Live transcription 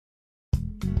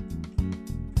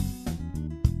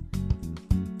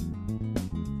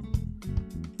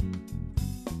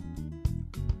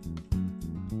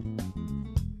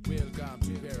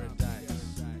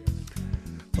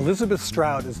Elizabeth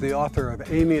Strout is the author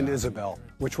of Amy and Isabel,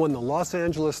 which won the Los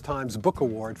Angeles Times Book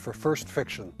Award for First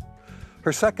Fiction.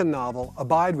 Her second novel,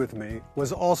 Abide With Me,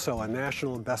 was also a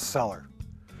national bestseller.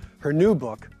 Her new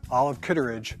book, Olive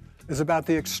Kitteridge, is about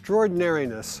the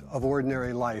extraordinariness of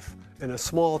ordinary life in a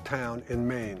small town in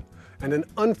Maine, and an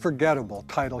unforgettable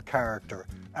title character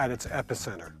at its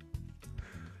epicenter.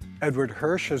 Edward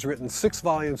Hirsch has written 6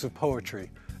 volumes of poetry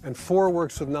and 4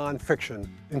 works of nonfiction,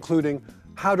 including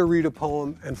How to Read a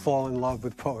Poem and Fall in Love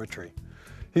with Poetry.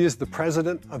 He is the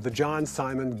president of the John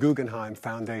Simon Guggenheim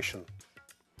Foundation.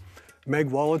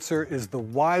 Meg Wolitzer is the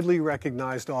widely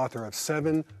recognized author of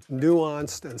 7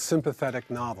 nuanced and sympathetic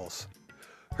novels.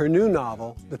 Her new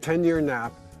novel, The 10-Year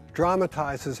Nap,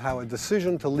 dramatizes how a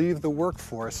decision to leave the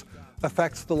workforce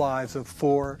affects the lives of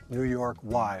 4 New York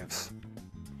wives.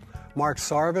 Mark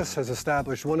Sarvis has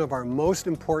established one of our most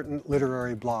important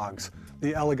literary blogs,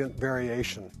 The Elegant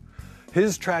Variation.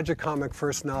 His tragicomic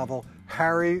first novel,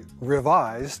 Harry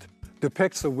Revised,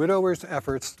 depicts a widower's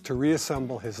efforts to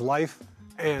reassemble his life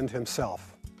and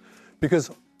himself.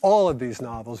 Because all of these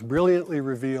novels brilliantly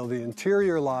reveal the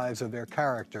interior lives of their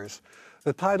characters,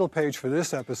 the title page for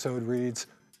this episode reads,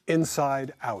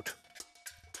 Inside Out.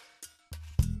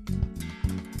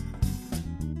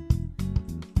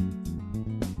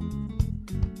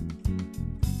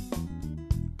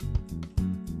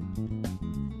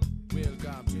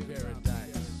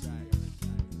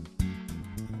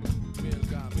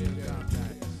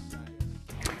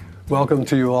 Welcome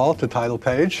to you all to Title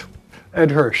Page.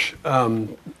 Ed Hirsch,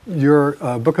 your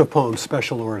book of poems,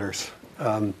 Special Orders.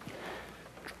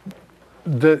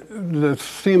 The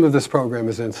theme of this program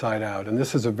is Inside Out, and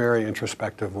this is a very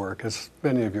introspective work, as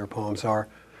many of your poems are,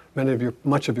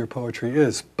 much of your poetry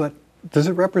is. But does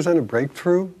it represent a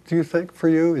breakthrough, do you think, for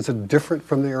you? Is it different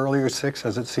from the earlier 6,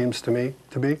 as it seems to me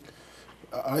to be?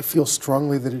 I feel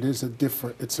strongly that it is of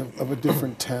a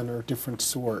different tenor, different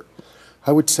sort.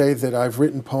 I would say that I've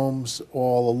written poems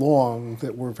all along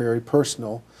that were very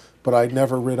personal, but I'd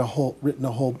never written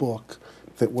a whole book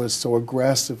that was so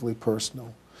aggressively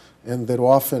personal, and that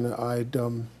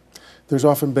often there's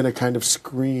often been a kind of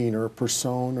screen or a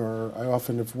persona, or I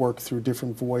often have worked through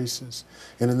different voices,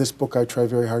 and in this book I try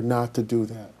very hard not to do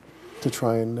that, to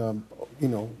try and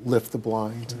lift the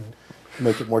blinds and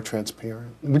make it more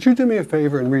transparent. Would you do me a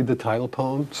favor and read the title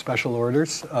poem, Special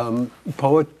Orders?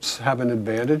 Poets have an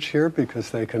advantage here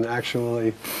because they can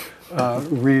actually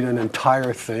read an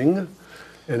entire thing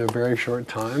in a very short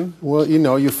time. Well,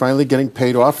 you're finally getting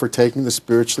paid off for taking the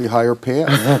spiritually higher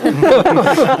path.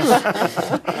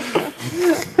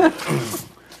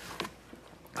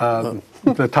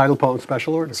 The title poem,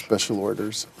 Special Orders. Special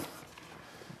Orders.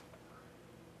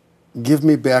 Give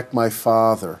me back my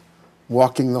father,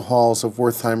 walking the halls of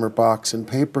Wertheimer Box and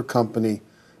Paper Company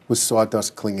with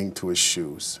sawdust clinging to his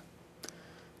shoes.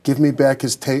 Give me back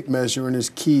his tape measure and his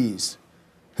keys,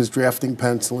 his drafting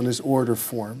pencil and his order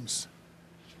forms.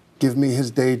 Give me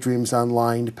his daydreams on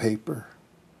lined paper.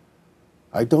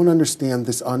 I don't understand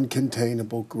this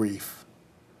uncontainable grief.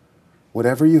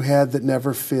 Whatever you had that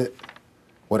never fit,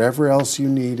 whatever else you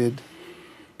needed,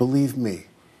 believe me,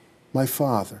 my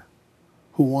father,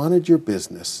 who wanted your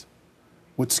business,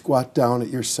 would squat down at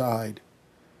your side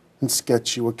and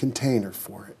sketch you a container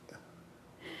for it.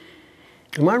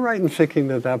 Am I right in thinking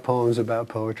that that poem is about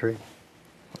poetry?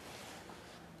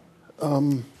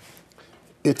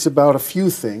 It's about a few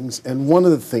things, and one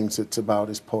of the things it's about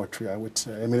is poetry, I would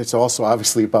say. I mean, it's also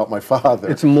obviously about my father.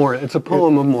 It's a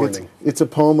poem of mourning. It's a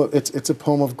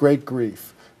poem of great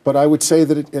grief. But I would say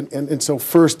that and so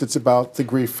first it's about the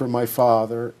grief for my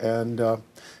father, and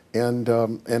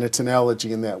it's an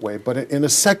elegy in that way. But in a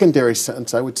secondary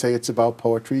sense, I would say it's about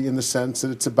poetry in the sense that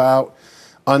it's about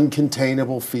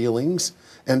uncontainable feelings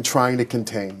and trying to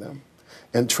contain them,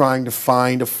 and trying to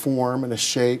find a form and a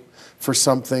shape for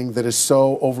something that is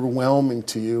so overwhelming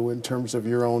to you in terms of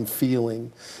your own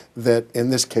feeling, that in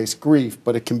this case grief,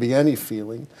 but it can be any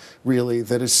feeling really,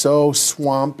 that is so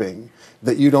swamping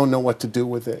that you don't know what to do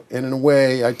with it. And in a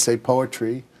way, I'd say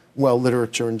poetry, well,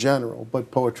 literature in general, but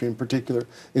poetry in particular,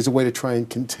 is a way to try and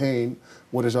contain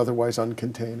what is otherwise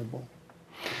uncontainable.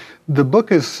 The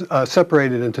book is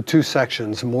separated into 2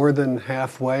 sections. More Than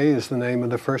Halfway is the name of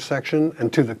the first section,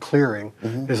 and To the Clearing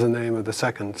is the name of the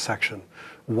second section.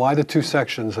 Why the 2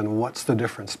 sections, and what's the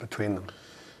difference between them?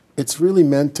 It's really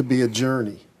meant to be a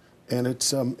journey, and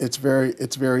it's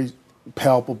very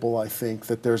palpable. I think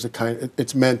that there's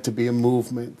it's meant to be a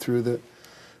movement through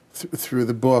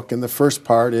the book. And the first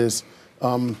part is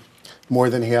more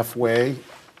than halfway.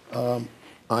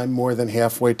 I'm more than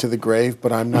halfway to the grave,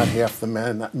 but I'm not half the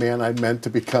man I'm meant to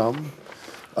become.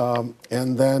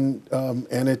 And then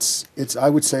and it's I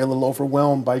would say a little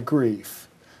overwhelmed by grief.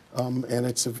 And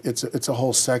it's a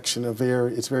whole section,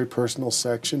 it's a very personal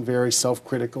section, very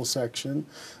self-critical section,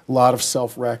 a lot of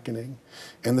self-reckoning.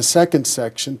 And the second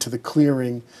section, To the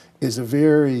Clearing, is a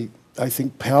very, I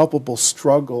think, palpable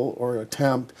struggle or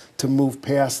attempt to move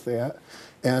past that.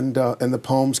 And the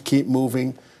poems keep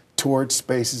moving towards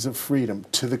spaces of freedom,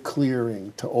 to the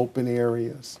clearing, to open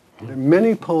areas.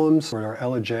 Many poems are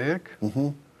elegiac,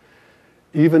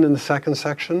 even in the second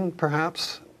section,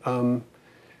 perhaps.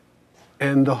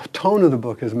 And the tone of the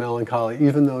book is melancholy,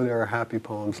 even though there are happy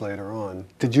poems later on.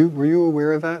 Were you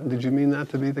aware of that? Did you mean that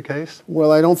to be the case?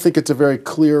 Well, I don't think it's a very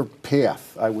clear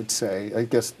path, I would say. I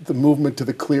guess the movement to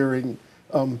the clearing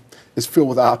is filled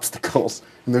with obstacles,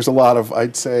 and there's a lot of,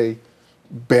 I'd say,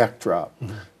 backdrop.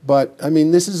 But, I mean,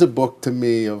 this is a book to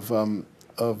me of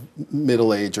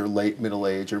middle age or late middle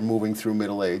age or moving through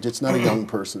middle age. It's not a young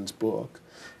person's book.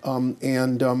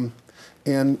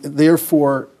 And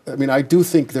therefore, I mean, I do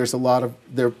think there's a lot of,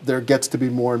 there gets to be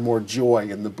more and more joy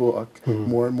in the book,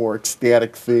 more and more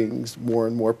ecstatic things, more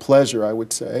and more pleasure, I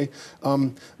would say.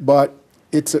 But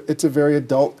it's a very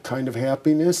adult kind of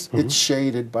happiness. It's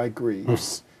shaded by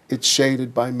griefs. It's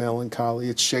shaded by melancholy.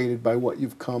 It's shaded by what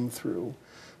you've come through.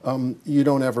 You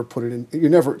don't ever put it in, you're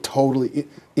never totally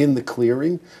in the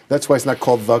clearing. That's why it's not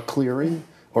called The Clearing.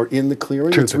 Or in the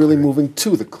clearing, it's really moving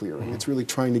to the clearing. It's really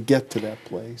trying to get to that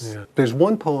place. Yeah. There's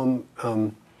one poem,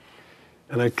 and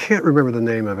I can't remember the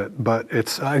name of it, but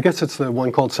I guess it's the one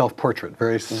called Self-Portrait,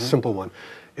 very simple one,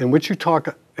 in which you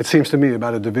talk, it seems to me,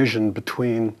 about a division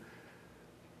between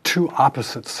two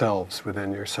opposite selves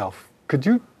within yourself. Could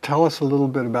you tell us a little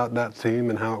bit about that theme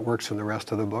and how it works in the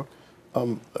rest of the book?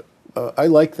 I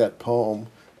like that poem.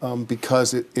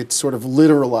 Because it sort of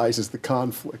literalizes the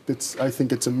conflict. I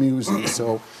think it's amusing.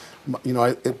 So, you know,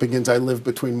 it begins, I live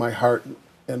between my heart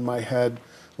and my head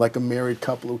like a married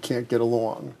couple who can't get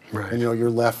along. Right. And, you know, your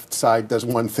left side does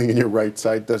one thing and your right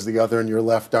side does the other, and your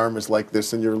left arm is like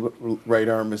this and your right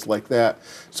arm is like that.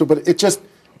 So, but it's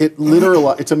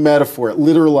a metaphor. It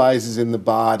literalizes in the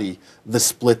body the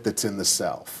split that's in the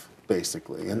self,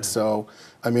 basically. And so,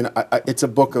 I mean, it's a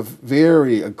book of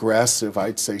very aggressive,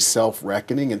 I'd say,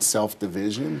 self-reckoning and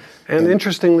self-division. And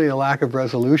interestingly, a lack of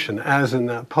resolution, as in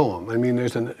that poem. I mean,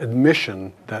 there's an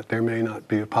admission that there may not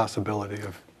be a possibility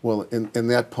of... Well, in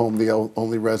that poem, the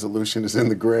only resolution is in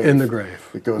the grave. In the grave,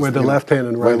 where the left hand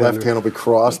and right hand... My left hand will be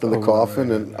crossed in the coffin,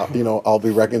 and, you know, I'll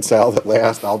be reconciled at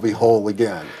last, I'll be whole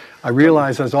again. I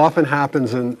realize, as often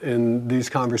happens in these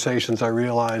conversations, I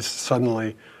realize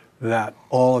suddenly that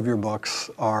all of your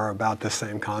books are about the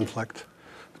same conflict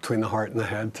between the heart and the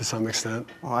head to some extent.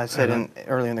 Well, I said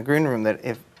earlier in the green room that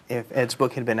if Ed's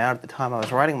book had been out at the time I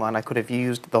was writing mine, I could have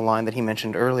used the line that he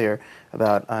mentioned earlier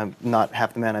about I'm not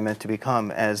half the man I meant to become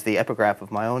as the epigraph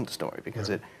of my own story, because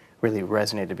it really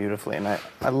resonated beautifully. And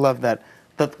I love that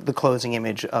the closing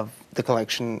image of the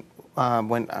collection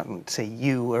when I would say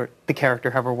you or the character,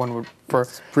 however one would prefer.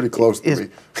 It's pretty close to me.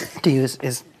 To use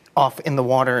is off in the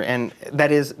water, and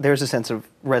there's a sense of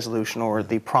resolution or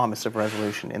the promise of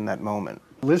resolution in that moment.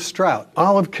 Liz Strout,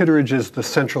 Olive Kitteridge is the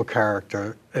central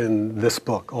character in this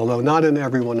book, although not in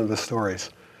every one of the stories.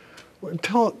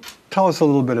 Tell us a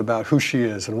little bit about who she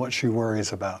is and what she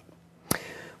worries about.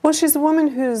 Well, she's a woman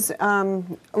who's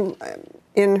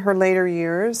in her later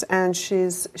years, and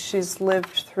she's lived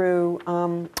through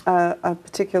a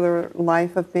particular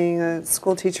life of being a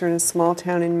school teacher in a small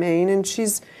town in Maine, and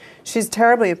she's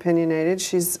terribly opinionated.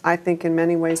 She's, I think, in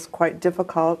many ways quite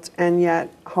difficult, and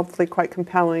yet hopefully quite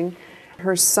compelling.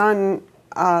 Her son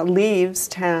leaves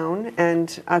town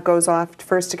and goes off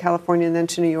first to California and then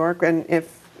to New York, and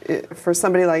for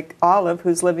somebody like Olive,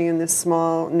 who's living in this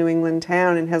small New England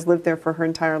town and has lived there for her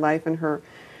entire life, and her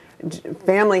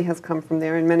family has come from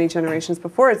there in many generations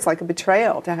before, it's like a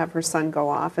betrayal to have her son go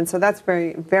off. And so that's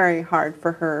very, very hard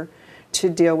for her to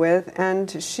deal with.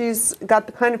 And she's got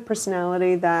the kind of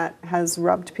personality that has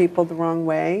rubbed people the wrong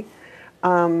way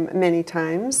many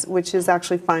times, which is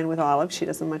actually fine with Olive. She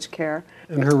doesn't much care.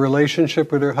 And her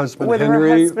relationship with her husband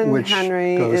Henry, which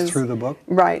goes through the book?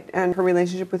 Right, and her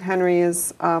relationship with Henry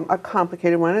is a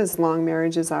complicated one, as long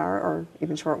marriages are, or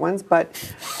even short ones, but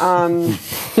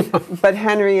but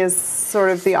Henry is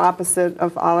sort of the opposite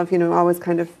of Olive, you know, always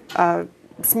kind of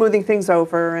smoothing things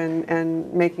over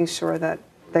and making sure that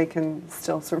they can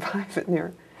still survive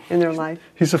in their life.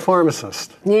 He's a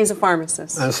pharmacist. He's a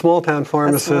pharmacist. And a small-town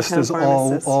pharmacist is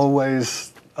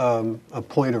always a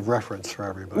point of reference for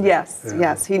everybody. Yes,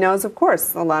 yes. He knows, of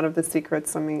course, a lot of the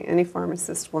secrets. I mean, any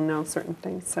pharmacist will know certain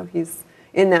things. So he's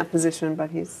in that position,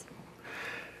 but he's...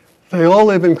 They all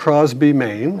live in Crosby,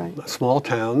 Maine, Right. a small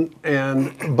town,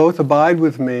 and both Abide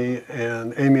With Me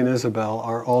and Amy and Isabel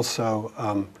are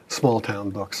also small town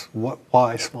books.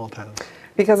 Why small towns?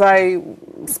 Because I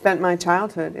spent my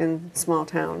childhood in small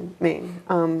town Maine.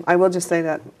 I will just say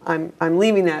that I'm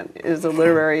leaving that as a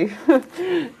literary.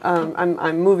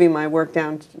 I'm moving my work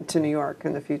down to New York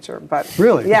in the future. But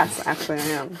Really? Yes, actually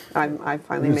I am. I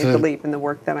finally made the leap in the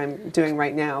work that I'm doing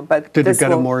right now. But Did you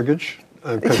get a mortgage?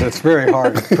 Because it's very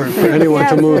hard for anyone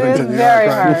to move into New York. Very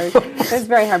right? hard. It's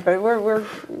very hard, but we're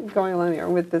going along here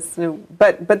with this new.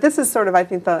 But this is sort of, I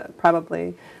think,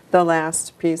 probably the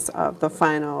last piece of the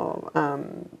final,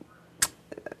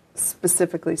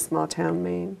 specifically small town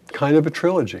Maine. Kind of a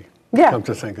trilogy. Yeah. Come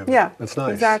to think of it. Yeah. That's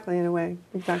nice. Exactly, in a way.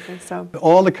 Exactly. So.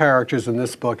 All the characters in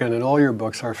this book and in all your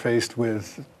books are faced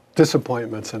with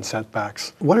disappointments and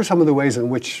setbacks. What are some of the ways in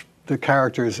which the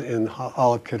characters in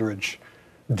Olive Kitteridge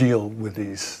deal with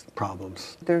these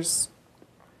problems? There's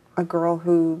a girl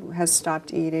who has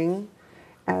stopped eating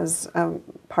as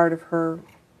part of her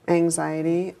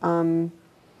anxiety. And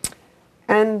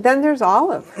then there's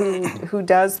Olive, who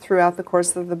does, throughout the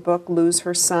course of the book, lose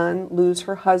her son, lose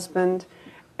her husband,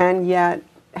 and yet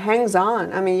hangs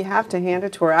on. I mean, you have to hand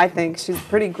it to her, I think. She's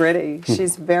pretty gritty.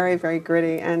 She's very, very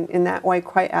gritty, and in that way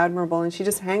quite admirable. And she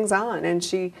just hangs on, and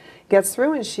she gets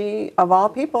through, and she, of all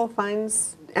people,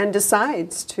 finds and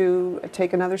decides to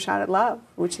take another shot at love,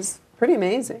 which is pretty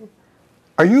amazing.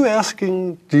 Are you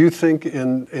asking, do you think,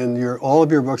 in all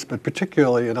of your books, but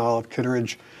particularly in Olive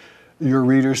Kitteridge, your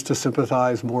readers to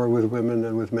sympathize more with women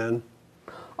than with men?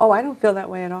 Oh, I don't feel that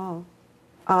way at all.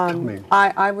 Tell me.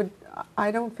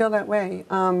 I don't feel that way.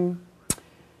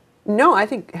 No, I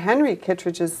think Henry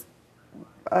Kittredge is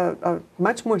a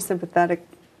much more sympathetic,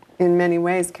 in many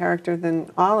ways, character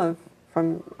than Olive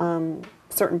from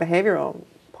certain behavioral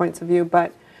points of view.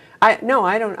 But I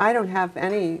don't have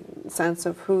any sense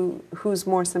of who's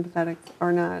more sympathetic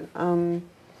or not.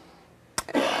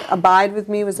 Abide With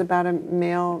Me was about a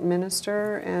male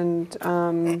minister, and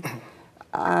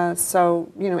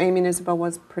so, you know, Amy and Isabel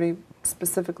was pretty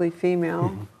specifically female.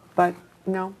 Mm-hmm. But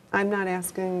no, I'm not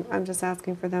asking, I'm just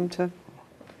asking for them to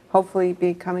hopefully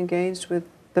become engaged with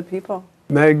the people.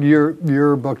 Meg,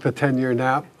 your book, The 10-Year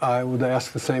Nap, I would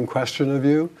ask the same question of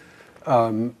you.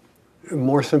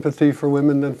 More sympathy for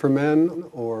women than for men,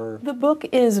 or? The book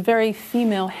is very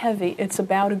female heavy. It's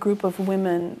about a group of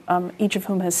women, each of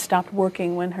whom has stopped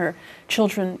working when her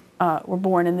children were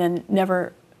born and then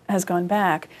never has gone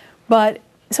back. But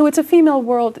so it's a female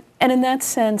world, and in that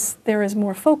sense there is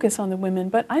more focus on the women,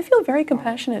 but I feel very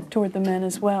compassionate toward the men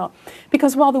as well.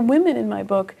 Because while the women in my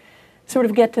book sort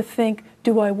of get to think,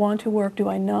 do I want to work, do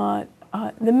I not,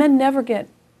 the men never get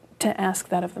to ask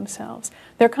that of themselves.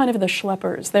 They're kind of the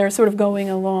schleppers. They're sort of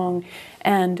going along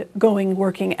and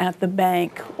working at the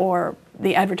bank or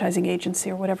the advertising agency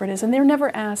or whatever it is, and they're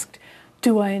never asked,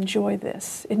 do I enjoy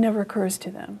this? It never occurs to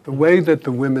them. The way that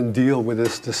the women deal with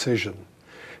this decision,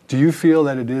 do you feel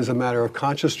that it is a matter of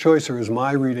conscious choice, or is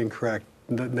my reading correct,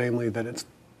 namely that it's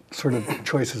sort of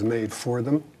choices made for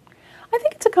them? I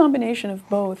think it's a combination of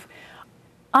both.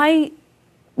 I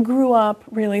grew up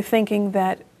really thinking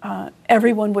that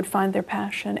everyone would find their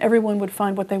passion, everyone would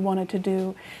find what they wanted to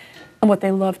do and what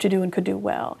they loved to do and could do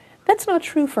well. That's not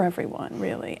true for everyone,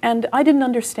 really, and I didn't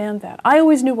understand that. I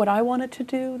always knew what I wanted to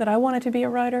do, that I wanted to be a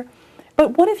writer,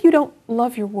 but what if you don't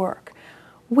love your work?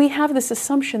 We have this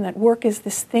assumption that work is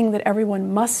this thing that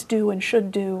everyone must do and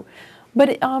should do,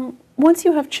 but once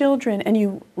you have children and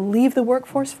you leave the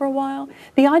workforce for a while,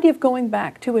 the idea of going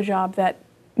back to a job that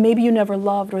maybe you never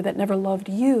loved or that never loved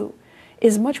you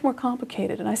is much more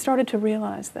complicated, and I started to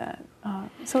realize that.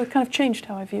 So it kind of changed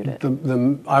how I viewed it.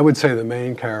 I would say the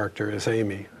main character is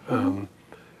Amy,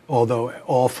 although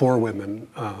all four women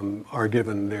are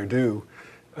given their due.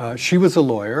 She was a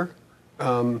lawyer,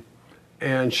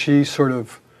 and she sort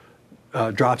of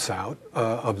drops out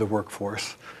of the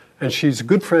workforce, and she's a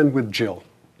good friend with Jill,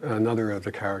 another of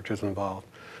the characters involved.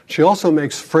 She also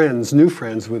makes friends, new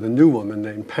friends, with a new woman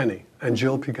named Penny, and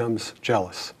Jill becomes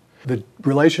jealous. The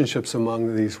relationships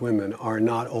among these women are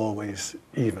not always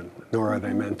even, nor are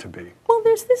they meant to be. Well,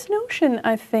 there's this notion,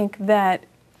 I think, that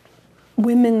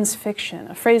women's fiction,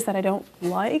 a phrase that I don't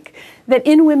like, that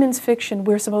in women's fiction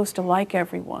we're supposed to like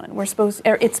everyone.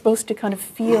 It's supposed to kind of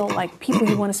feel like people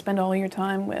you want to spend all your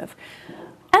time with.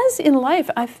 As in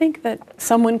life, I think that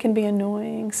someone can be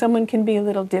annoying, someone can be a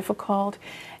little difficult,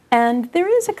 and there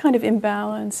is a kind of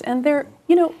imbalance, and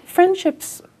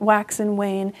friendships wax and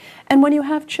wane, and when you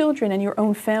have children and your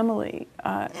own family,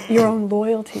 your own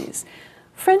loyalties,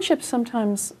 friendships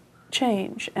sometimes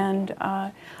change, and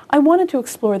I wanted to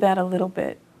explore that a little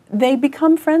bit, they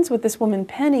become friends with this woman,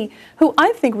 Penny, who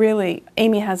I think really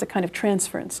Amy has a kind of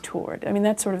transference toward. I mean,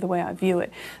 that's sort of the way I view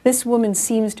it. This woman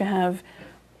seems to have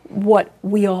what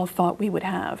we all thought we would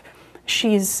have.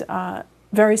 She's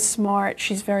very smart,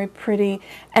 she's very pretty,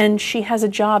 and she has a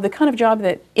job, the kind of job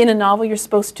that in a novel you're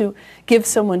supposed to give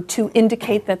someone to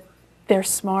indicate that they're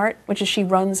smart, which is she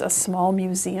runs a small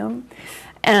museum.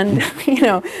 And, you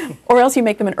know, or else you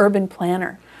make them an urban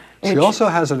planner. She also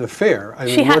has an affair. I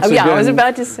mean, yeah, I was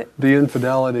about to say. The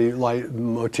infidelity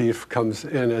motif comes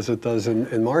in as it does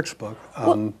in Mark's book.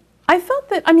 Well, I felt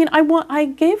that, I mean, I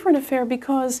gave her an affair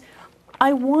because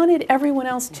I wanted everyone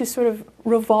else to sort of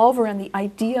revolve around the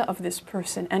idea of this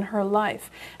person and her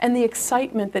life and the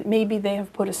excitement that maybe they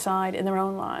have put aside in their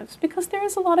own lives. Because there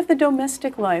is a lot of the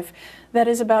domestic life that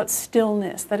is about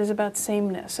stillness, that is about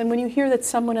sameness. And when you hear that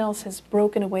someone else has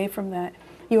broken away from that,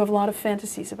 you have a lot of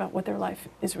fantasies about what their life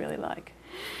is really like.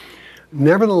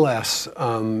 Nevertheless,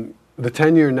 the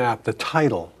 10-year nap, the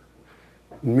title,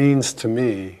 means to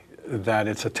me that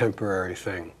it's a temporary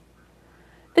thing.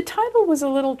 The title was a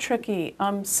little tricky.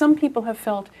 Some people have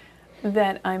felt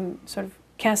that I'm sort of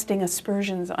casting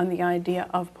aspersions on the idea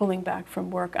of pulling back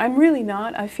from work. I'm really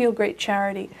not. I feel great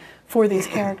charity for these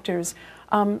characters.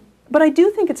 But I do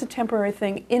think it's a temporary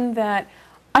thing in that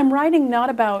I'm writing not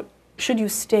about should you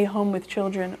stay home with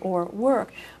children or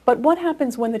work, but what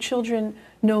happens when the children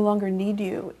no longer need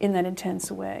you in that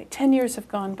intense way. 10 years have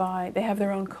gone by. They have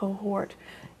their own cohort.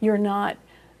 You're not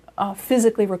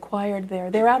physically required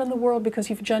there. They're out in the world because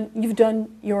you've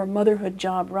done your motherhood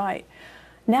job right.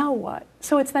 Now what?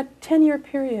 So it's that 10-year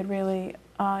period, really,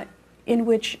 in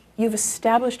which you've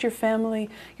established your family,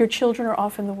 your children are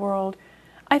off in the world.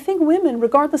 I think women,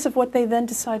 regardless of what they then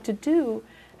decide to do,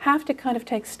 have to kind of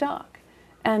take stock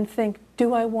and think,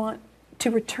 do I want to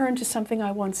return to something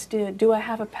I once did? Do I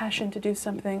have a passion to do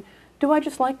something? Do I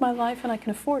just like my life and I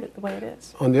can afford it the way it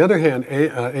is? On the other hand,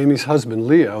 Amy's husband,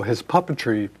 Leo, his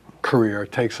puppetry career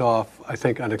takes off, I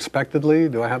think, unexpectedly.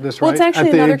 Do I have this right? Well, it's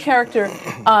actually another character.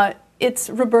 It's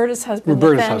Roberta's husband,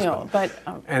 Nathaniel. But,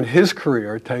 and his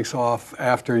career takes off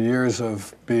after years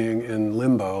of being in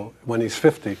limbo when he's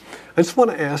 50. I just want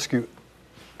to ask you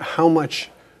how much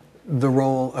the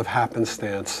role of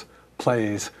happenstance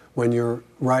plays when you're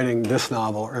writing this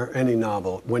novel or any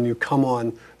novel, when you come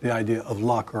on the idea of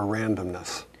luck or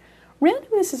randomness.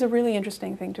 Randomness is a really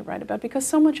interesting thing to write about because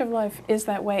so much of life is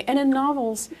that way. And in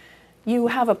novels, you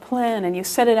have a plan and you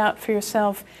set it out for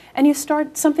yourself and you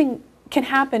start, something can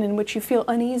happen in which you feel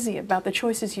uneasy about the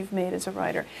choices you've made as a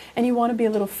writer and you want to be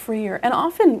a little freer. And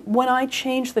often when I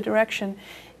change the direction,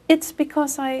 it's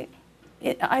because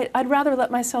I'd rather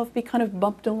let myself be kind of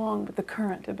bumped along with the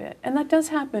current a bit. And that does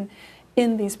happen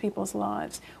in these people's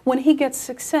lives. When he gets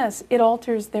success, it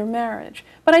alters their marriage.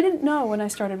 But I didn't know when I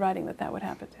started writing that that would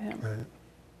happen to him.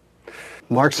 Right.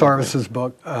 Mark Sarvis's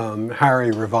book,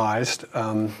 Harry Revised,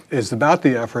 is about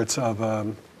the efforts of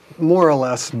a more or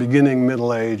less beginning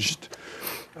middle-aged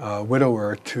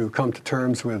widower to come to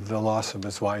terms with the loss of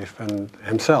his wife and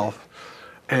himself.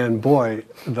 And boy,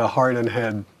 the heart and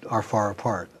head are far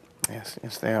apart. Yes,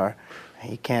 yes, they are.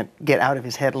 He can't get out of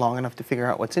his head long enough to figure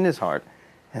out what's in his heart.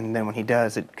 And then when he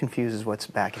does, it confuses what's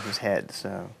back in his head.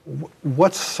 So,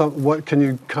 what can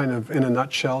you kind of, in a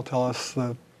nutshell, tell us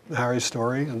Harry's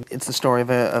story? It's the story of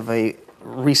a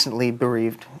recently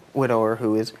bereaved widower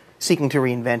who is seeking to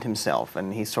reinvent himself,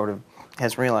 and he sort of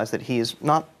has realized that he is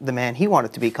not the man he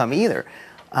wanted to become either.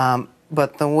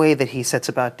 But the way that he sets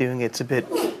about doing it's a bit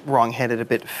wrong-headed, a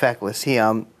bit feckless. He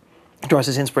draws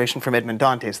his inspiration from Edmond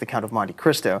Dante's The Count of Monte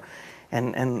Cristo,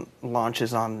 and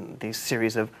launches on these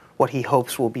series of what he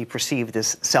hopes will be perceived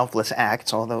as selfless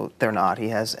acts, although they're not. He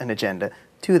has an agenda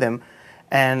to them,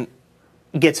 and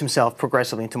gets himself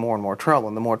progressively into more and more trouble.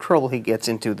 And the more trouble he gets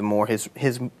into, the more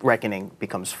his reckoning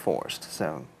becomes forced.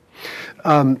 So,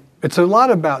 it's a lot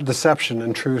about deception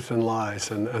and truth and lies,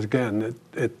 and again,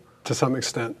 it to some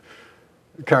extent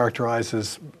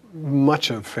characterizes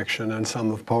much of fiction and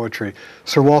some of poetry.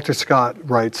 Sir Walter Scott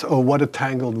writes, "Oh, what a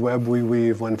tangled web we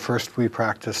weave when first we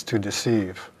practice to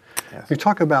deceive." Yes. Can you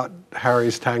talk about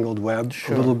Harry's tangled web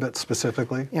a little bit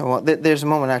specifically? Yeah, well, there's a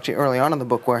moment actually early on in the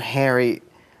book where Harry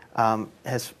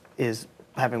is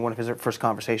having one of his first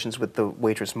conversations with the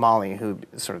waitress Molly, who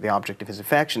is sort of the object of his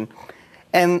affection,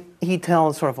 and he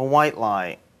tells sort of a white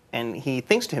lie, and he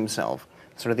thinks to himself,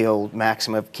 sort of the old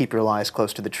maxim of keep your lies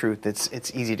close to the truth,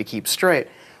 it's easy to keep straight.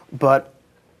 But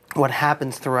what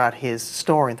happens throughout his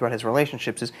story and throughout his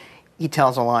relationships is he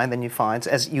tells a lie, and then you find,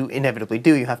 as you inevitably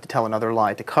do, you have to tell another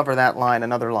lie to cover that lie and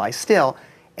another lie still,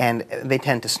 and they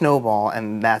tend to snowball,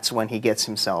 and that's when he gets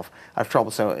himself out of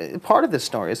trouble. So part of this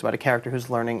story is about a character who's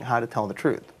learning how to tell the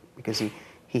truth, because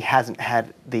he hasn't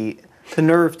had the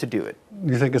nerve to do it.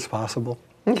 Do you think it's possible?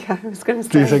 Yeah, I was going to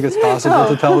say. Do you think it's possible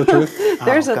to tell the truth?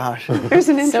 There's Gosh. There's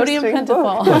an interesting Sodium book.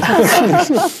 pentothal.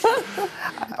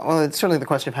 Well, it's certainly the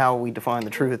question of how we define the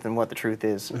truth and what the truth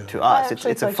is to us.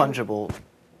 actually It's a thought you- fungible.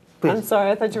 I'm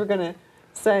sorry, I thought you were going to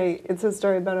say it's a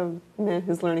story about a man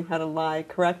who's learning how to lie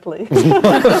correctly. And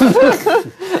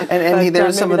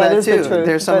there's some maybe of that that is the too. truth,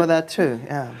 There's some but- of that too.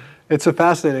 Yeah. It's a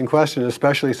fascinating question,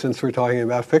 especially since we're talking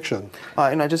about fiction.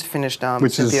 And I just finished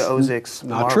Which is Cynthia Ozick's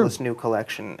not true. marvelous new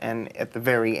collection, and at the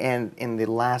very end, in the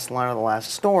last line of the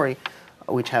last story,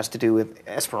 which has to do with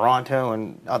Esperanto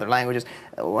and other languages,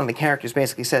 one of the characters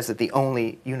basically says that the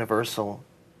only universal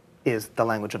is the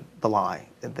language of the lie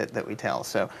that we tell.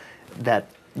 So that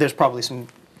there's probably some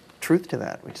truth to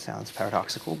that, which sounds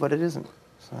paradoxical, but it isn't.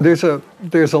 So.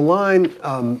 There's a line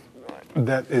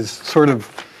that is sort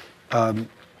of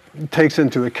takes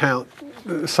into account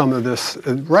some of this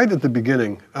right at the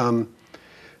beginning.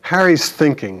 Harry's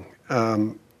thinking,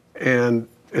 and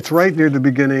it's right near the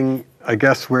beginning, I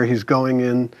guess, where he's going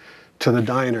in to the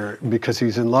diner because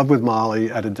he's in love with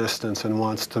Molly at a distance and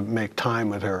wants to make time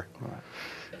with her. Right.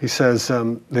 He says,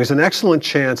 there's an excellent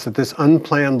chance that this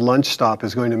unplanned lunch stop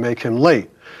is going to make him late.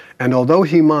 And although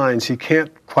he minds, he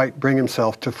can't quite bring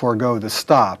himself to forego the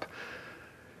stop.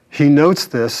 He notes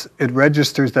this, it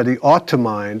registers that he ought to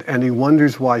mind, and he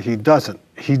wonders why he doesn't.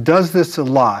 He does this a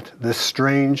lot, this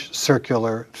strange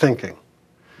circular thinking.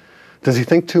 Does he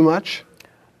think too much?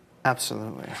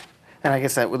 Absolutely. And I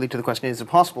guess that would lead to the question, is it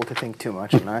possible to think too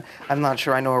much? And I'm not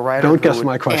sure I know a writer Don't who guess would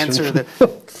my question.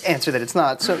 answer that it's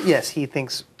not. So yes, he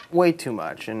thinks way too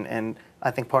much. And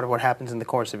I think part of what happens in the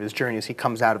course of his journey is he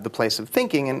comes out of the place of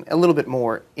thinking and a little bit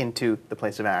more into the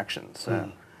place of action.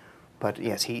 So. But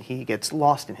yes, he gets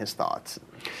lost in his thoughts.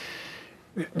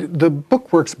 The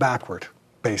book works backward,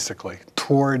 basically,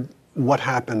 toward what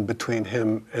happened between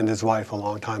him and his wife a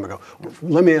long time ago.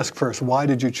 Let me ask first, why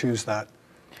did you choose that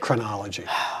chronology?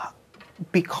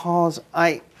 Because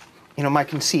my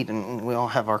conceit, and we all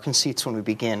have our conceits when we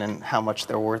begin, and how much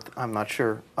they're worth, I'm not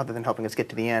sure, other than helping us get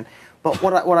to the end. But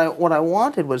what I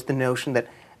wanted was the notion that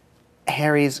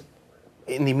Harry's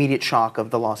in the immediate shock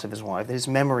of the loss of his wife, his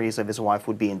memories of his wife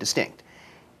would be indistinct.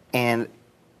 And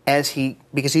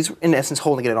because he's in essence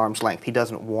holding it at arm's length, he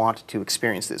doesn't want to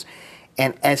experience this.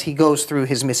 And as he goes through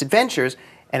his misadventures,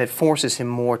 and it forces him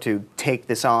more to take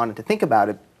this on and to think about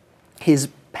it, his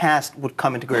past would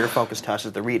come into greater focus to us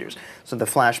as the readers. So the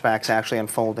flashbacks actually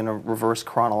unfold in a reverse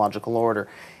chronological order.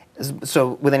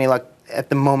 So with any luck, at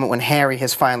the moment when Harry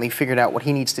has finally figured out what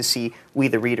he needs to see, we,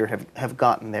 the reader, have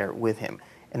gotten there with him.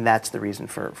 And that's the reason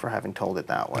for having told it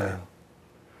that way. Yeah.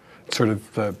 Sort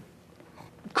of the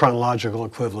chronological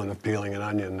equivalent of peeling an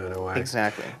onion in a way.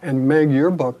 Exactly. And Meg,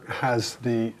 your book has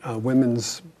the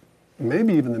women's,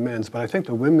 maybe even the men's, but I think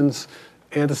the women's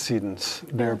antecedents,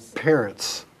 their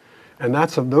parents. And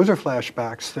those are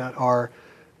flashbacks that are,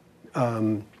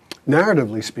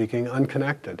 narratively speaking,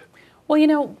 unconnected.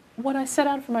 Well, what I set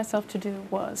out for myself to do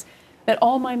was that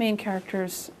all my main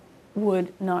characters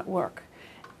would not work.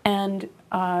 And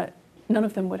none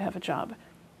of them would have a job.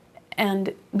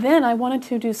 And then I wanted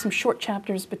to do some short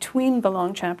chapters between the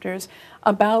long chapters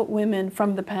about women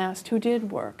from the past who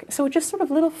did work. So just sort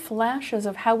of little flashes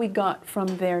of how we got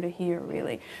from there to here,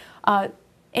 really.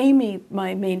 Amy,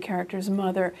 my main character's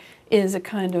mother, is a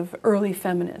kind of early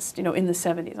feminist, in the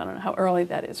 70s. I don't know how early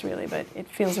that is, really, but it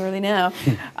feels early now.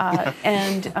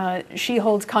 And she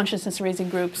holds consciousness-raising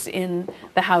groups in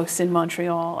the house in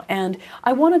Montreal. And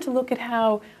I wanted to look at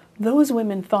how those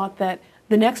women thought that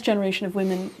the next generation of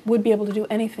women would be able to do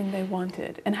anything they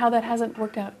wanted, and how that hasn't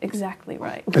worked out exactly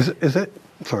right. Is it?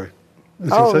 Sorry.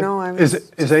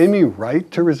 Is Amy right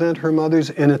to resent her mother's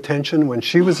inattention? When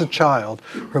she was a child,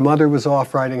 her mother was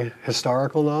off writing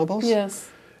historical novels? Yes.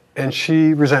 And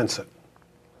she resents it.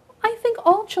 I think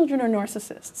all children are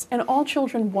narcissists, and all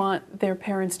children want their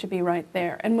parents to be right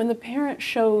there. And when the parent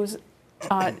shows,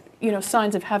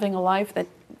 signs of having a life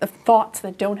thoughts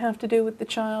that don't have to do with the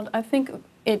child, I think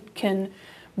it can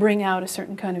bring out a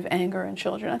certain kind of anger in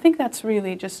children. I think that's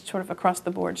really just sort of across the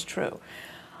board's true.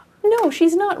 No,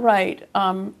 she's not right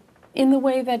in the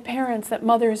way that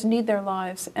mothers need their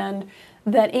lives, and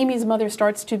that Amy's mother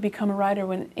starts to become a writer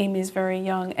when Amy's very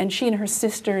young, and she and her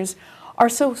sisters are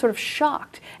so sort of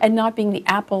shocked at not being the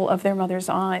apple of their mother's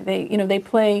eye. They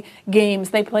play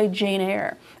games, they play Jane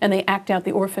Eyre, and they act out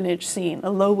the orphanage scene, the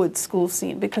Lowood school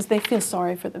scene, because they feel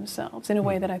sorry for themselves in a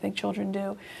way that I think children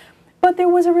do. But there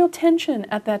was a real tension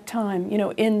at that time,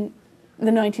 in the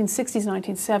 1960s,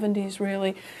 1970s,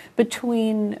 really,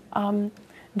 between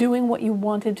doing what you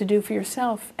wanted to do for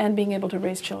yourself and being able to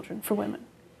raise children for women.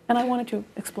 And I wanted to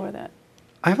explore that.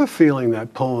 I have a feeling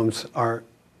that poems are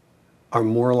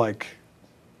more like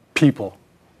people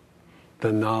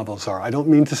than novels are. I don't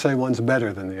mean to say one's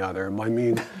better than the other. I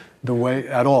mean the way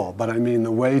at all, but I mean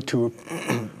the way to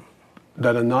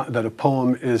that a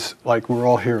poem is like we're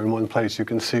all here in one place. You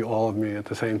can see all of me at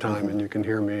the same time, and you can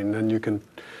hear me, and then you can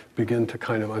begin to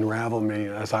kind of unravel me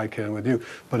as I can with you.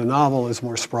 But a novel is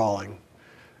more sprawling,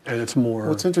 and it's more.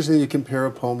 Well, it's interesting you compare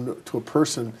a poem to a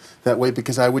person that way,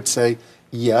 because I would say,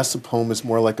 yes, a poem is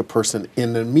more like a person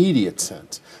in an immediate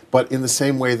sense, but in the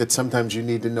same way that sometimes you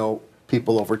need to know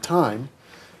people over time,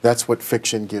 that's what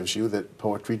fiction gives you that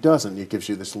poetry doesn't. It gives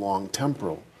you this long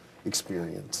temporal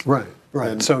experience. Right,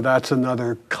 right. And so that's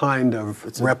another kind of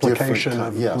it's a replication different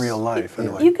of kind, yes. real life. In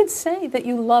a way. You could say that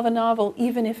you love a novel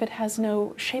even if it has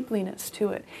no shapeliness to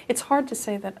it. It's hard to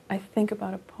say that I think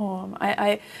about a poem.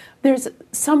 There's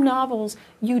some novels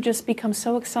you just become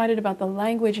so excited about the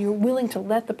language you're willing to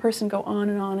let the person go on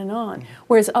and on and on.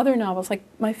 Whereas other novels, like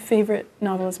my favorite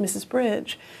novel is Mrs.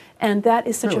 Bridge, and that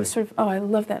is such Really? a sort of, oh, I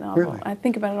love that novel. Really? I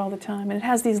think about it all the time. And it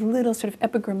has these little sort of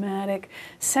epigrammatic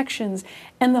sections.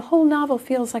 And the whole novel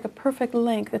feels like a perfect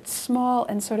length. It's small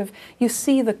and sort of, you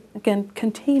see the, again,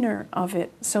 container of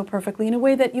it so perfectly in a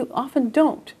way that you often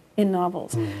don't in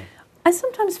novels. I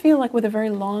sometimes feel like with a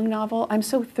very long novel, I'm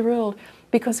so thrilled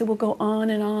because it will go on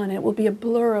and on. And it will be a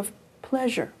blur of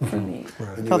pleasure for me. And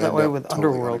I you felt that end way up with totally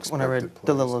Underworld when I read unexpected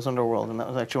Delillo's places. Underworld, and that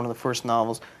was actually one of the first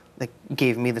novels that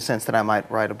gave me the sense that I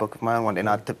might write a book of my own one day,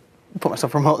 not to put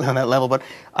myself remotely on that level, but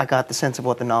I got the sense of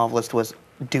what the novelist was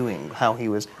doing, how he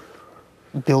was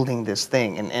building this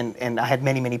thing, and I had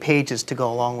many, many pages to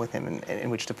go along with him in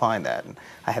which to find that, and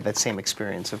I had that same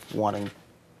experience of wanting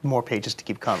more pages to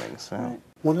keep coming. So. Right.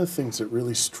 One of the things that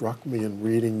really struck me in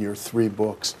reading your 3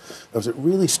 books was it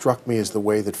really struck me as the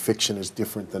way that fiction is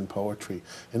different than poetry.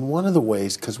 And one of the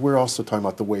ways, because we're also talking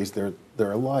about the ways they're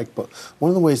alike, but one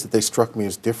of the ways that they struck me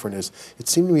as different is it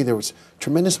seemed to me there was a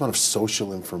tremendous amount of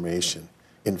social information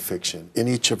in fiction, in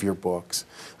each of your books.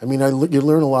 I mean, you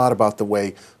learn a lot about the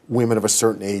way women of a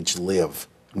certain age live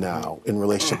now in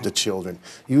relationship to children.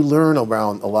 You learn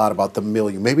around a lot about the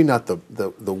milieu, maybe not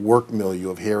the work milieu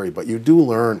of Harry, but you do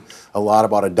learn a lot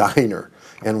about a diner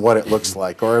and what it looks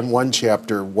like, or in one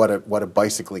chapter what a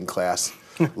bicycling class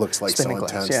looks like so Spinning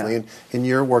class, intensely. yeah. And in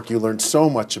your work you learn so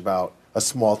much about a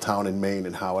small town in Maine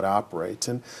and how it operates.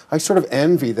 And I sort of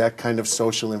envy that kind of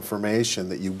social information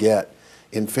that you get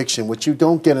in fiction, which you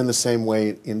don't get in the same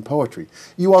way in poetry.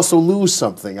 You also lose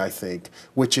something, I think,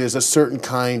 which is a certain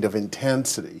kind of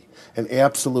intensity, an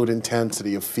absolute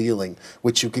intensity of feeling,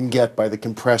 which you can get by the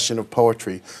compression of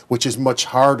poetry, which is much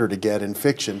harder to get in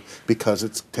fiction because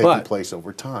it's taking place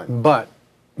over time. But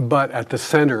at the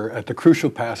center, at the crucial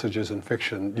passages in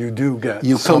fiction, you do get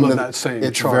some of that same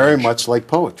It's charge. very much like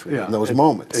poetry in those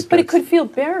moments. But it could feel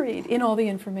buried in all the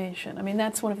information. I mean,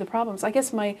 that's one of the problems. I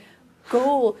guess my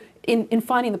goal in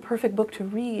finding the perfect book to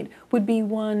read would be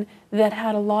one that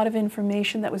had a lot of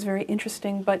information that was very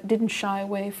interesting but didn't shy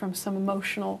away from some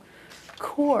emotional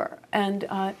core. And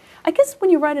I guess when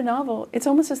you write a novel, it's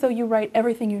almost as though you write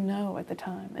everything you know at the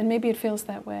time, and maybe it feels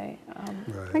that way.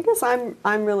 I guess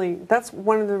I'm really, that's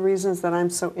one of the reasons that I'm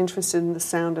so interested in the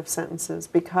sound of sentences,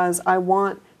 because I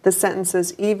want the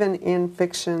sentences, even in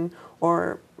fiction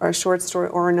or a short story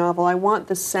or a novel, I want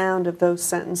the sound of those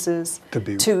sentences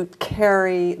to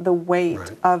carry the weight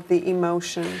of the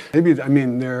emotion. Maybe, I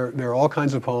mean, there are all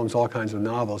kinds of poems, all kinds of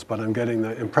novels, but I'm getting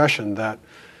the impression that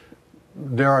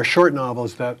there are short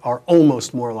novels that are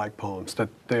almost more like poems, that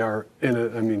they are I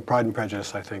mean, Pride and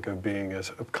Prejudice, I think of being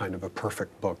as a kind of a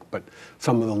perfect book, but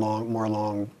some of the more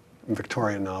long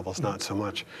Victorian novels, not so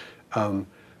much.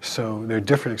 So they're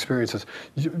different experiences.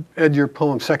 Ed, your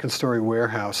poem, Second Story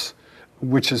Warehouse,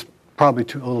 which is probably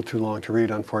a little too long to read,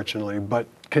 unfortunately, but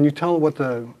can you tell what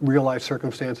the real life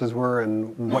circumstances were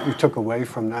and what you took away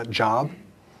from that job?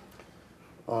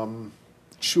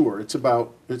 Sure, it's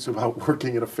about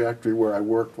working at a factory where I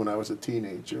worked when I was a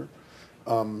teenager.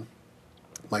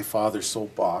 My father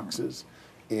sold boxes,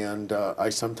 and I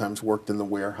sometimes worked in the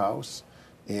warehouse.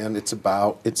 And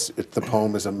the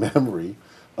poem is a memory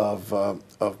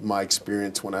of my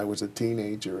experience when I was a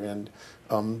teenager. And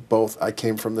I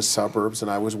came from the suburbs,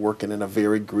 and I was working in a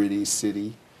very gritty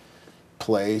city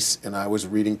place, and I was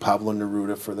reading Pablo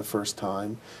Neruda for the first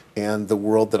time, and the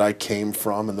world that I came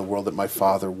from and the world that my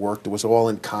father worked, it was all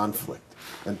in conflict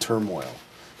and turmoil.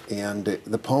 And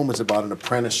the poem is about an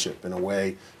apprenticeship, in a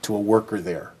way, to a worker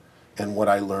there, and what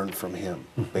I learned from him,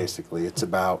 basically. It's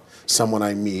about someone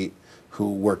I meet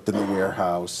who worked in the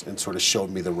warehouse and sort of showed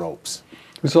me the ropes.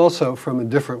 He was also from a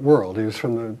different world. He was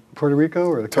from Puerto Rico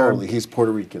or the Totally, he's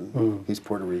Puerto Rican. He's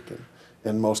Puerto Rican.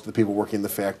 And most of the people working in the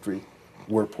factory,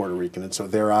 were Puerto Rican. And so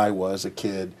there I was, a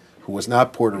kid who was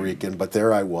not Puerto Rican, but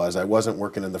there I was. I wasn't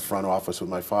working in the front office with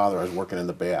my father. I was working in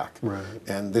the back. Right.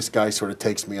 And this guy sort of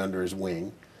takes me under his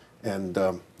wing. And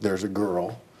there's a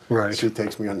girl. Right. She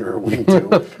takes me under her wing too.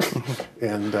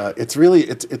 And it's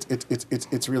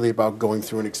really about going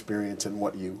through an experience and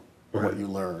what you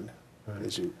learn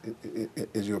as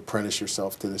you apprentice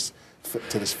yourself to this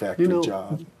factory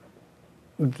job.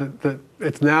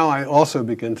 It's now I also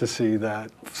begin to see that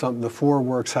the four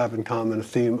works have in common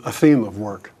a theme of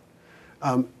work.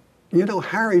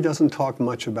 Harry doesn't talk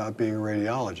much about being a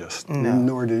radiologist,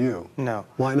 nor do you. No.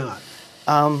 Why not?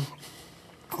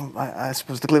 I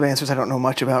suppose the glib answer is I don't know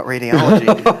much about radiology.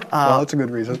 Well, that's a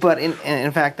good reason. But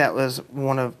in fact, that was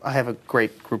I have a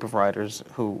great group of writers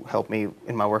who help me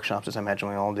in my workshops, as I imagine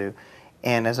we all do.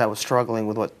 And as I was struggling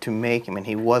with what to make him, and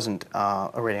he wasn't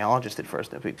a radiologist at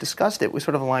first, as we discussed it, we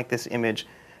sort of liked this image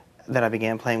that I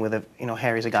began playing with of,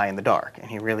 Harry's a guy in the dark, and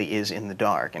he really is in the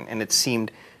dark, and it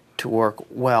seemed to work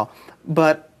well.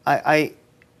 But I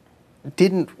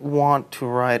didn't want to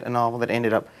write a novel that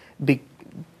ended up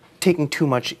taking too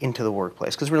much into the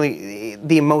workplace, because really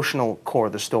the emotional core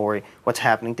of the story, what's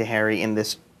happening to Harry in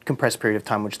this compressed period of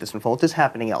time which this unfolds, is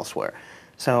happening elsewhere.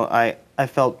 So I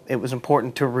felt it was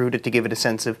important to root it, to give it a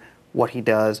sense of what he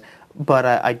does, but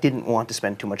I didn't want to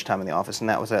spend too much time in the office, and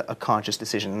that was a conscious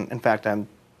decision. In fact, I'm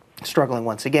struggling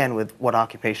once again with what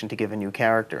occupation to give a new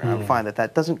character, and I find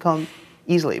that doesn't come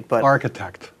easily. But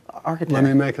Architect. Architect. Let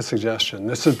me make a suggestion.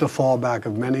 This is the fallback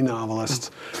of many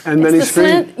novelists and many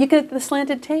screen. You get the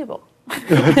slanted table.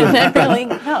 And that really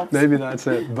helps. Maybe that's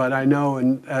it. But I know,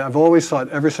 and I've always thought,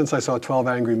 ever since I saw 12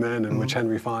 Angry Men, in which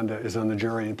Henry Fonda is on the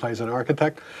jury and plays an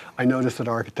architect, I noticed that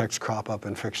architects crop up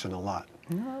in fiction a lot.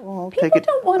 Well, People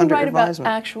don't want to write about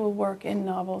actual work in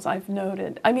novels, I've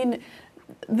noted. I mean,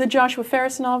 the Joshua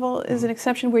Ferris novel is an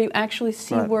exception where you actually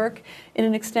see work in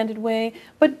an extended way.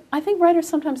 But I think writers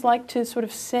sometimes like to sort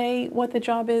of say what the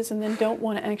job is and then don't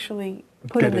want to actually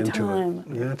put in the time.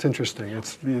 Yeah, that's interesting.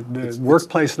 The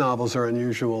workplace novels are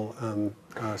unusual.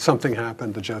 Something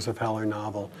Happened, the Joseph Heller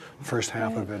novel. The first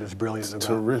half of it is brilliant.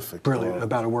 Terrific. Brilliant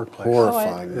about a workplace.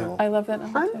 Horrifying. I love that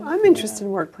novel. I'm interested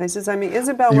in workplaces. I mean,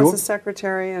 Isabel was a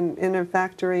secretary in a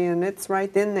factory, and it's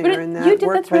right in there in that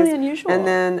workplace. That's really unusual. And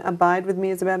then Abide With Me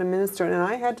is about a minister, and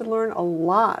I had to learn a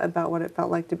lot about what it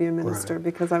felt like to be a minister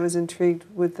because I was intrigued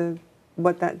with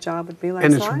what that job would be like.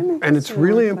 And it's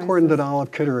really important that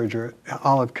Olive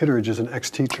Kitteridge is an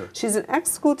ex-teacher. She's an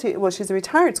ex-school teacher. Well, she's a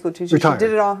retired school teacher. She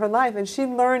did it all her life, and she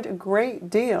learned a great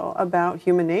deal about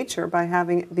human nature by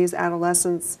having these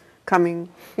adolescents coming.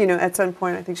 At some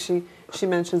point, I think she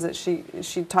mentions that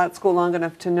she taught school long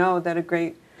enough to know that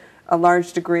a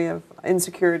large degree of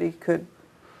insecurity could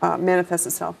manifest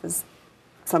itself as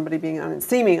somebody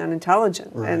seeming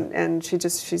unintelligent, and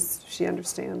she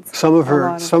understands. Some of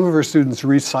her students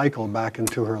recycle back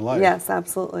into her life. Yes,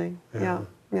 absolutely. Yeah.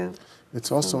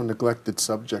 It's also a neglected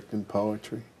subject in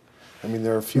poetry. I mean,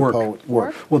 there are a few poets.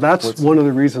 Work. Well, that's one of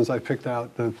the reasons I picked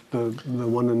out the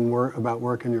one about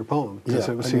work in your poem, because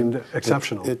it seemed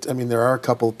exceptional. I mean, there are a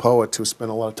couple of poets who spent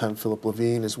a lot of time. Philip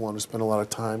Levine is one who spent a lot of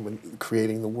time in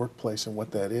creating the workplace and what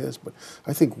that is. But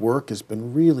I think work has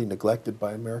been really neglected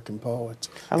by American poets,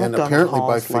 and apparently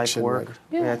by fiction writers.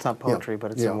 Yeah, it's not poetry,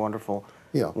 but it's a wonderful.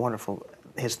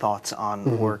 His thoughts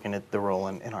on work and the role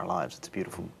in our lives. It's a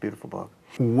beautiful, beautiful book.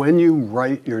 When you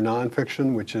write your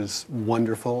nonfiction, which is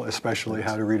wonderful, especially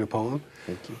How to Read a Poem,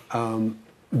 Thank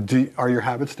you. Are your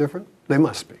habits different? They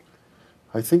must be.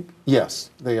 I think, yes,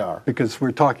 they are. Because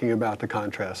we're talking about the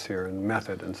contrast here and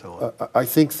method and so on. I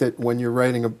think that when you're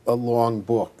writing a long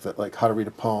book, like How to Read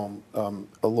a Poem,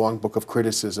 a long book of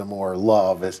criticism or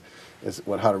love is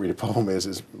what How to Read a Poem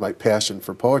is my passion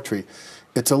for poetry.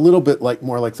 It's a little bit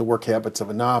more like the work habits of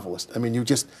a novelist. I mean,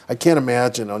 I can't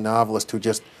imagine a novelist who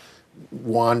just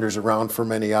wanders around for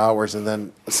many hours and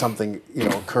then something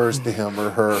occurs to him or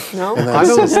her. No, and then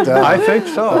I think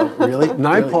so. Really?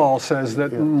 Naipaul says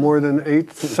that more than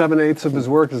 7/8 of his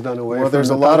work is done away from. Well, there's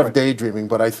a lot of daydreaming,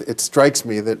 but it strikes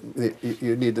me that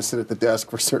you need to sit at the desk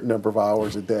for a certain number of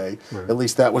hours a day. Right. At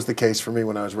least that was the case for me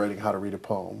when I was writing How to Read a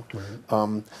Poem.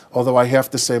 Right. Although I have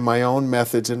to say my own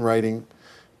methods in writing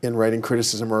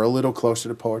criticism are a little closer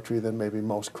to poetry than maybe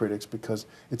most critics, because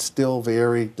it's still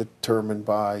very determined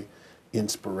by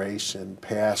inspiration,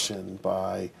 passion,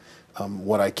 by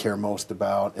what I care most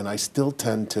about, and I still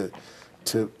tend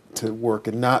to work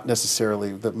in not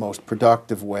necessarily the most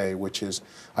productive way, which is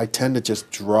I tend to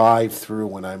just drive through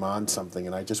when I'm on something,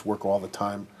 and I just work all the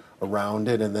time around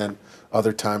it, and then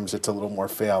other times it's a little more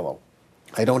fallow.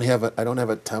 I don't have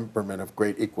a temperament of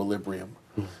great equilibrium.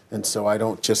 And so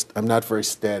I'm not very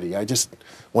steady.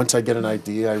 Once I get an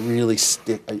idea, I really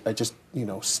stick, I just,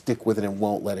 stick with it and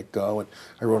won't let it go. And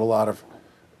I wrote a lot of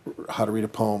how to read a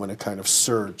poem in a kind of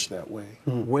surge that way.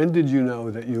 When did you know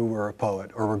that you were a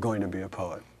poet or were going to be a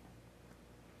poet?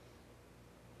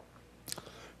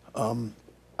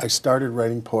 I started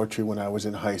writing poetry when I was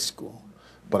in high school,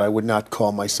 but I would not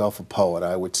call myself a poet.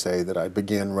 I would say that I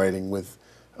began writing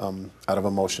out of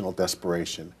emotional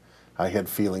desperation. I had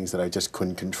feelings that I just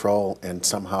couldn't control, and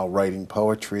somehow writing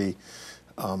poetry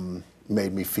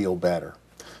made me feel better.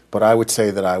 But I would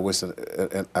say that I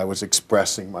was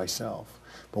expressing myself.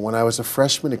 But when I was a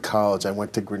freshman in college, I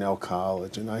went to Grinnell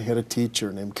College, and I had a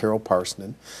teacher named Carol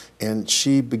Parsons, and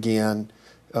she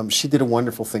did a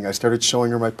wonderful thing. I started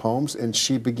showing her my poems, and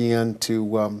she began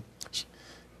to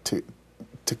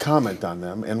comment on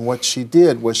them. And what she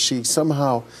did was she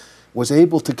somehow was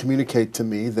able to communicate to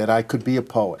me that I could be a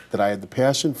poet, that I had the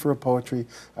passion for poetry,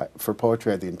 I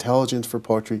had the intelligence for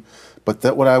poetry, but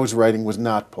that what I was writing was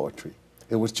not poetry.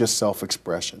 It was just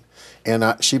self-expression.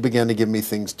 And she began to give me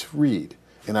things to read,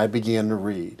 and I began to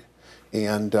read.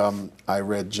 And I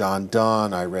read John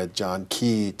Donne, I read John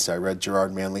Keats, I read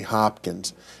Gerard Manley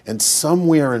Hopkins. And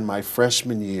somewhere in my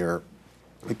freshman year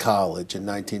at college in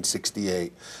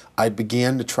 1968, I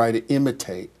began to try to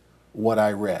imitate what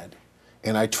I read.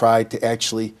 And I tried to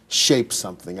actually shape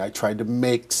something. I tried to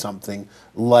make something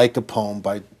like a poem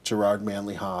by Gerard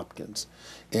Manley Hopkins.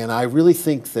 And I really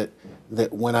think that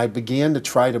when I began to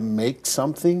try to make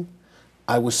something,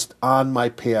 I was on my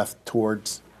path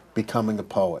towards becoming a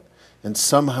poet. And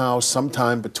somehow,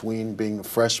 sometime between being a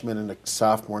freshman and a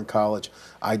sophomore in college,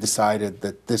 I decided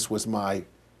that this was my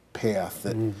path.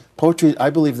 That poetry, I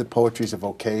believe that poetry is a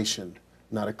vocation,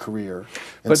 not a career.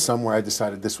 And But somewhere I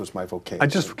decided this was my vocation. I'm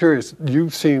just curious,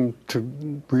 you seem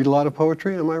to read a lot of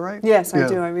poetry, am I right? Yes, I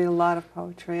do. I read a lot of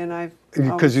poetry, and I've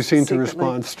Because you seem to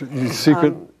secretly- respond, you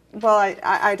secret. Well,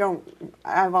 I don't.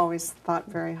 I've always thought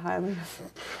very highly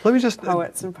of Let me just,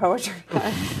 poets and poetry.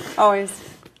 Always.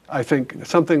 I think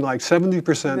something like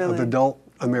 70% of Really? adult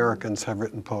Americans have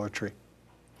written poetry.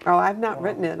 Oh, I've not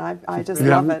written it. I just You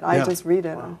love haven't? it. I Yeah. just read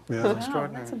it. Yeah. Wow,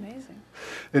 that's amazing.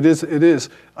 It is, it is.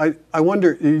 I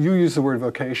wonder, you use the word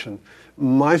vocation.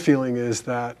 My feeling is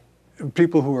that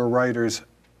people who are writers,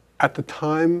 at the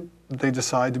time they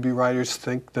decide to be writers,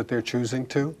 think that they're choosing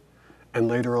to, and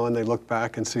later on they look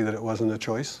back and see that it wasn't a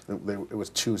choice. It was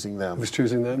choosing them. It was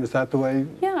choosing them. Is that the way?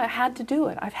 Yeah, I had to do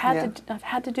it. I've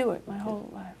had to do it my whole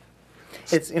life.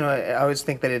 It's, I always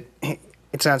think that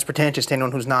it sounds pretentious to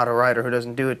anyone who's not a writer, who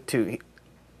doesn't do it, to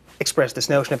express this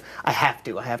notion of, I have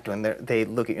to, and they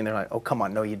look at you and they're like, oh, come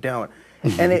on, no, you don't.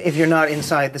 And if you're not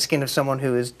inside the skin of someone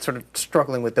who is sort of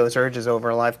struggling with those urges over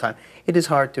a lifetime, it is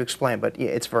hard to explain, but yeah,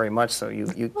 it's very much so.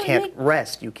 You can't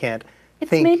rest, you can't It's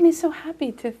think. made me so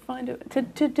happy to find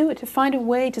to do it, to find a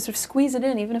way to sort of squeeze it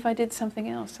in. Even if I did something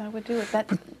else, I would do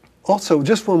it. Also,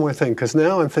 just one more thing, because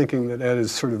now I'm thinking that Ed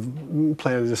has sort of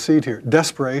planted a seed here.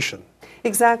 Desperation.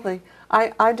 Exactly.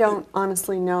 I don't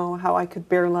honestly know how I could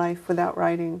bear life without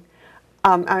writing.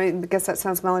 I guess that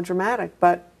sounds melodramatic,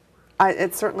 but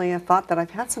it's certainly a thought that I've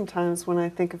had sometimes when I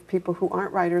think of people who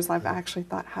aren't writers. I've actually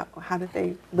thought, how do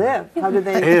they live? How do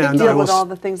they deal with all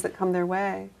the things that come their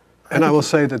way? And I will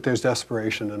say that there's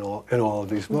desperation in all of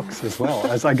these books as well,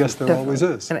 as I guess there always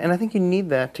is. And I think you need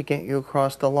that to get you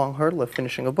across the long hurdle of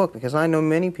finishing a book, because I know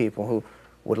many people who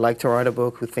would like to write a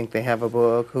book, who think they have a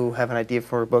book, who have an idea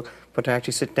for a book, but to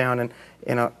actually sit down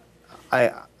and,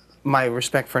 my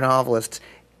respect for novelists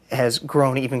has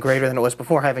grown even greater than it was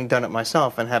before, having done it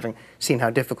myself and having seen how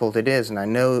difficult it is. And I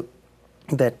know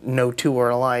that no two are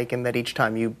alike, and that each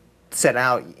time you set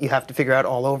out, you have to figure out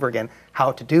all over again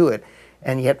how to do it.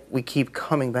 And yet we keep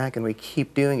coming back and we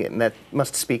keep doing it, and that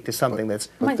must speak to something that's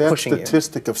But that pushing you.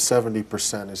 statistic of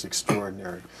 70% is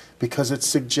extraordinary, because it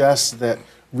suggests that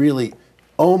really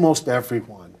almost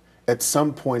everyone at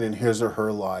some point in his or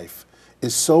her life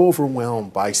is so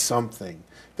overwhelmed by something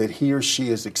that he or she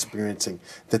is experiencing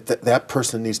that that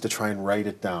person needs to try and write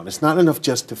it down. It's not enough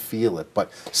just to feel it, but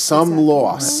some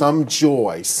loss, some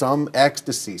joy, some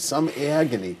ecstasy, some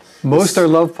agony. Most are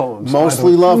love poems.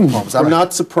 Mostly love poems. I'm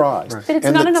not surprised. But it's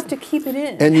not enough to keep it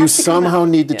in. And It you has to come somehow out.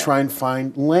 need to try and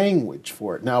find language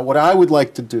for it. Now, what I would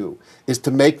like to do is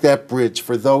to make that bridge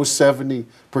for those 70%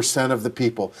 of the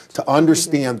people to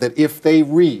understand that if they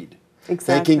read,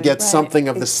 they can get something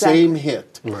of the same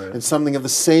hit Right. It's something of the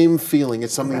same feeling.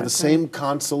 It's something of the That's same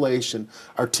consolation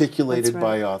articulated That's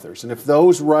by right. others. And if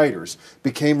those writers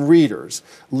became readers,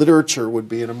 literature would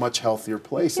be in a much healthier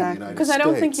place in the United Because States. I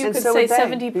don't think you And could so say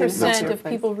would they. 70% That's of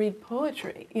right. people read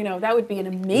poetry. You know, that would be an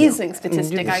amazing And you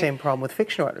statistic. have the same problem with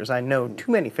fiction writers. I know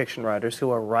too many fiction writers who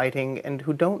are writing and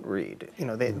who don't read. You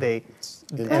know, they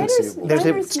inconceivable. there's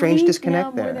a Writers strange need disconnect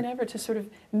now there. more than ever to sort of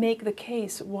make the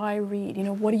case, why read? You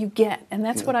know, what do you get? And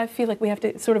that's what I feel like we have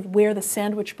to sort of wear the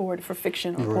sandwich board for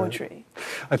fiction or poetry.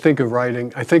 I think of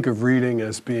reading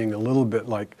as being a little bit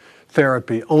like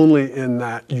therapy, only in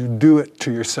that you do it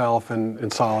to yourself and in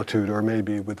solitude, or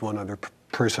maybe with one other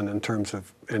person in terms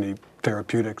of any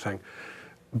therapeutic thing.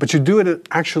 But you do it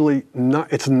actually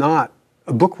not. It's not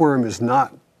a bookworm is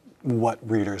not what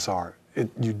readers are.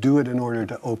 You do it in order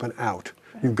to open out.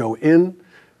 You go in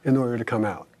order to come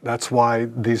out. That's why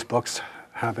these books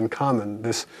have in common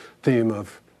this theme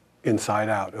of inside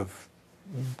out, of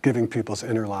giving people's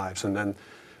inner lives and then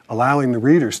allowing the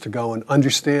readers to go and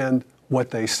understand what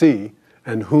they see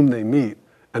and whom they meet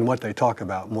and what they talk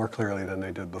about more clearly than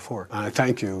they did before. And I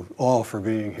thank you all for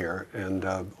being here and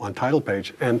on Title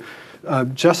Page. And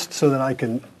just so that I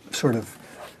can sort of,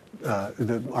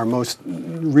 our most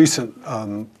recent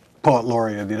poet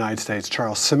laureate of the United States,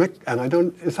 Charles Simic,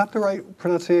 and is that the right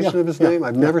pronunciation of his name?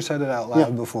 I've never said it out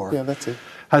loud before. Yeah, that's it.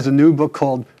 Has a new book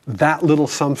called That Little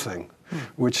Something,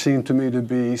 which seemed to me to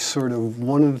be sort of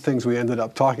one of the things we ended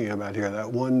up talking about here,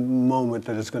 that one moment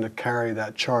that is going to carry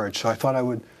that charge. So I thought I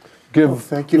would give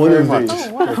thank you one very of much. these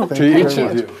Thank to you each very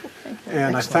of much. you.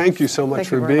 And I thank you so much Thank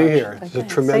for you very being much. here.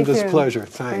 It's a tremendous Thank you. pleasure.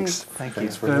 Thanks. Thank you.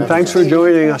 Thanks for And having thanks us. for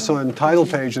joining us on Title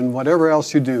Page, and whatever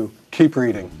else you do, keep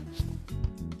reading.